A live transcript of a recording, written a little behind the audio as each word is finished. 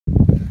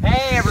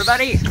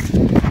everybody,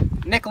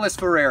 Nicholas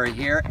Ferreri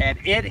here, and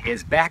it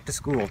is back to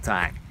school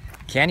time.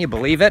 Can you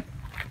believe it?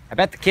 I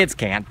bet the kids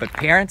can't, but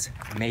parents,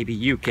 maybe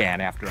you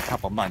can after a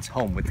couple months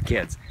home with the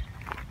kids.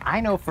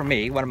 I know for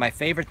me, one of my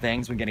favorite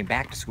things when getting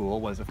back to school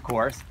was, of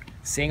course,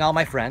 seeing all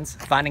my friends,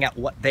 finding out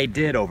what they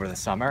did over the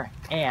summer,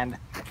 and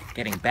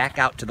getting back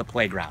out to the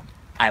playground.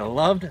 I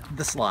loved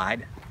the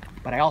slide,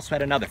 but I also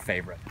had another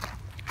favorite.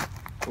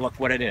 Look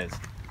what it is.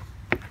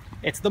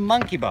 It's the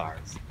monkey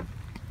bars.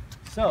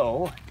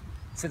 So,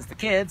 since the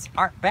kids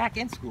aren't back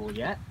in school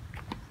yet,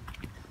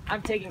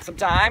 I'm taking some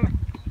time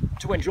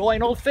to enjoy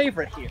an old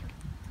favorite here.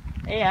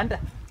 And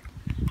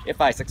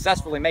if I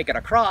successfully make it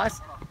across,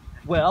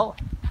 well,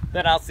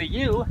 then I'll see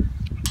you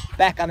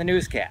back on the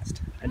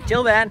newscast.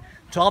 Until then,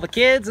 to all the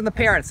kids and the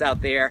parents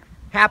out there,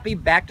 happy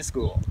back to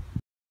school.